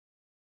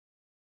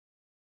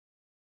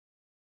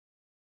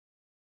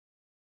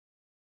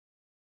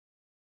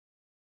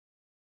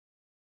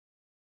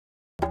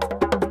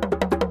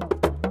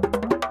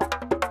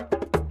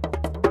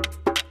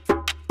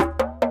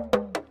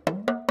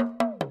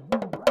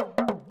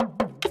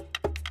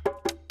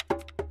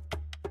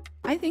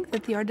I think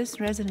that the artist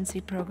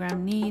residency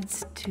program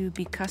needs to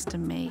be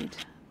custom made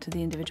to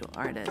the individual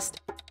artist.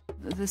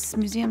 The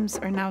museums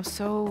are now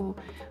so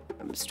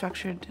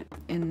structured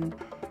in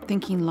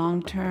thinking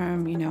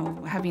long-term, you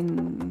know,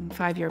 having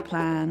 5-year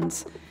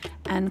plans,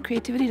 and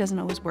creativity doesn't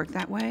always work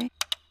that way.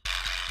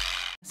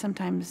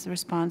 Sometimes the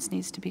response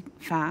needs to be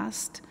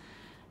fast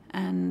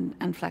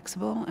and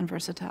flexible and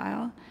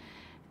versatile.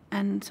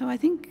 And so I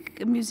think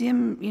a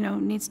museum, you know,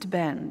 needs to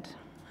bend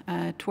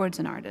towards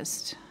an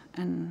artist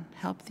and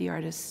help the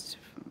artist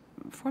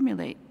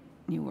formulate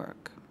new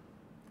work.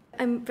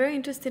 I'm very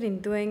interested in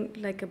doing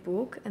like a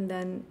book and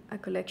then a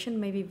collection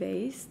maybe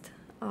based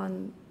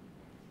on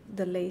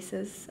the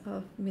laces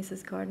of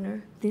Mrs.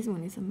 Gardner. This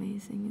one is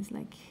amazing. It's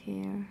like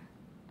hair.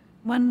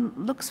 One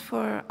looks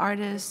for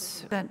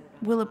artists that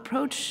will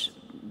approach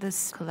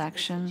this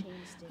collection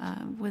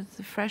with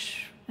a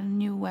fresh and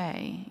new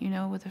way, you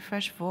know, with a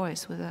fresh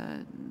voice, with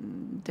a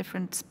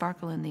different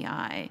sparkle in the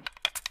eye.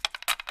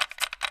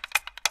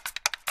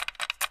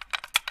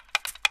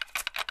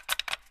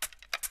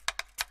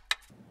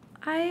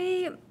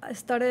 I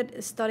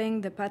started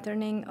studying the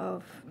patterning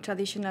of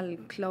traditional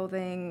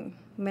clothing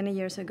many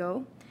years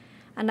ago,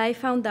 and I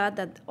found out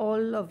that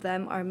all of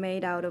them are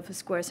made out of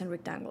squares and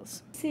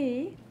rectangles.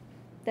 See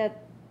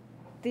that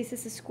this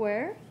is a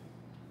square,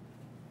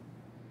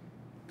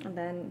 and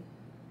then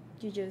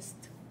you just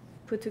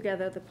put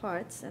together the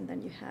parts, and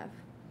then you have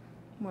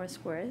more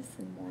squares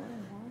and more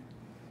and more.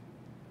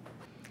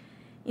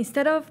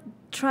 Instead of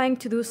trying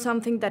to do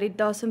something that it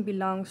doesn't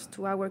belong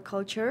to our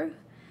culture,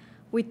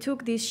 we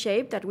took this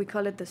shape that we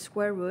call it the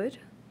square root,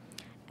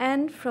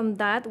 and from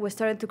that we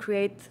started to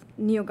create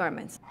new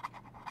garments.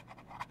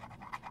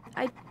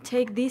 I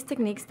take these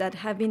techniques that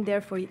have been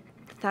there for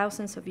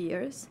thousands of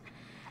years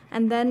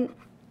and then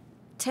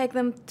take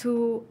them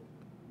to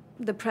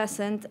the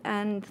present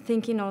and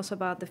thinking also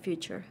about the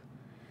future.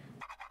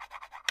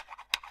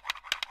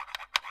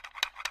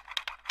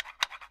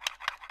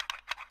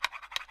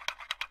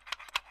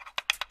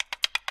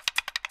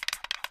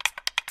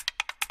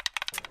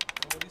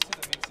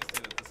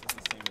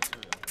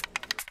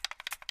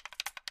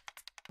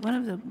 One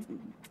of the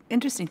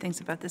interesting things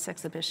about this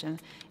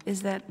exhibition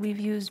is that we've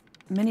used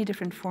many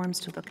different forms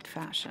to look at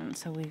fashion.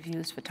 So we've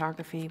used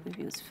photography, we've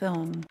used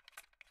film,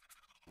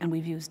 and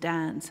we've used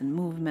dance and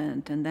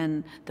movement, and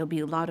then there'll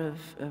be a lot of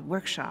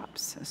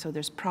workshops. So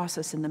there's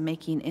process in the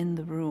making in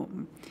the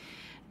room.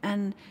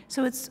 And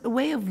so it's a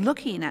way of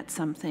looking at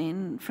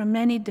something from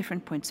many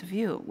different points of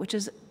view,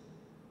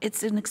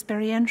 it's an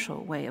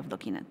experiential way of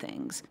looking at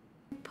things.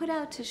 Put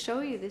out to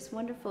show you this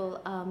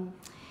wonderful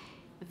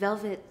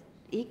velvet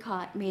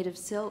ikat made of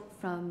silk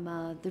from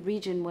the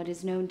region, what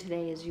is known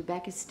today as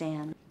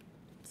Uzbekistan.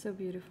 So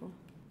beautiful.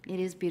 It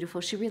is beautiful.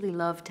 She really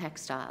loved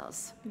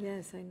textiles.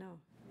 Yes, I know.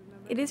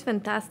 It is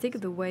fantastic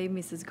the way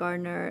Mrs.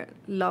 Gardner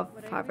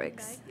loved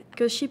fabrics,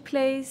 because she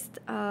placed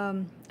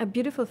a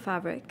beautiful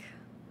fabric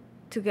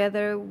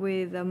together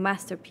with a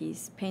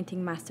masterpiece,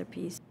 painting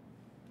masterpiece.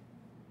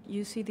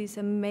 You see this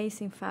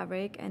amazing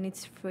fabric, and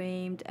it's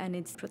framed and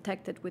it's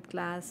protected with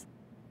glass.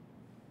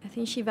 I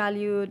think she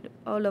valued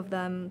all of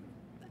them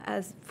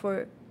as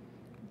for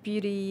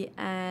beauty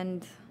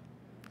and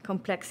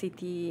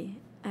complexity,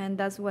 and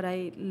that's what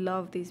I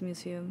love this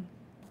museum.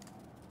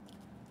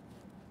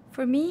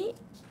 For me,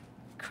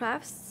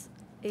 crafts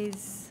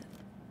is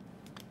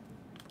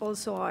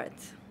also art.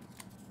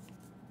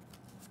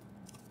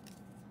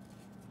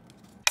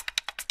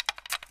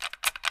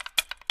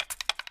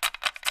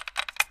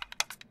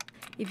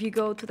 If you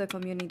go to the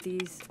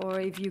communities, or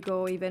if you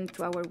go even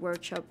to our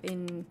workshop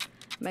in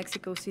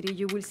Mexico City,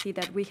 you will see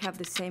that we have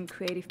the same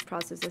creative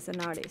process as an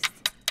artist.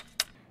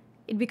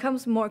 It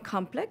becomes more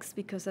complex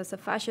because as a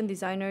fashion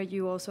designer,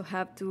 you also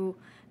have to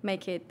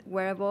make it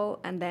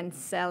wearable and then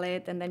sell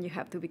it, and then you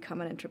have to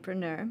become an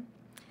entrepreneur.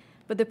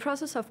 But the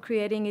process of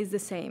creating is the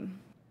same.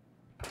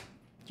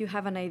 You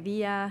have an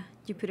idea,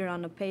 you put it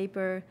on a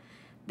paper,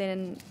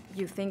 then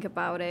you think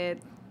about it,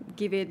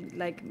 give it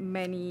like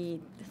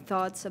many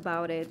thoughts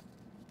about it.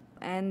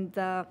 And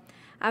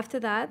after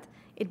that,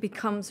 it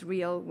becomes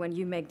real when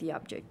you make the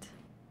object.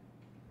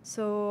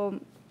 So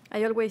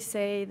I always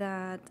say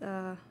that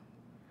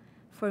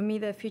for me,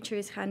 the future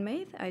is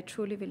handmade. I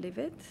truly believe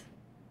it.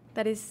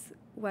 That is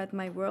what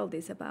my world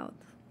is about.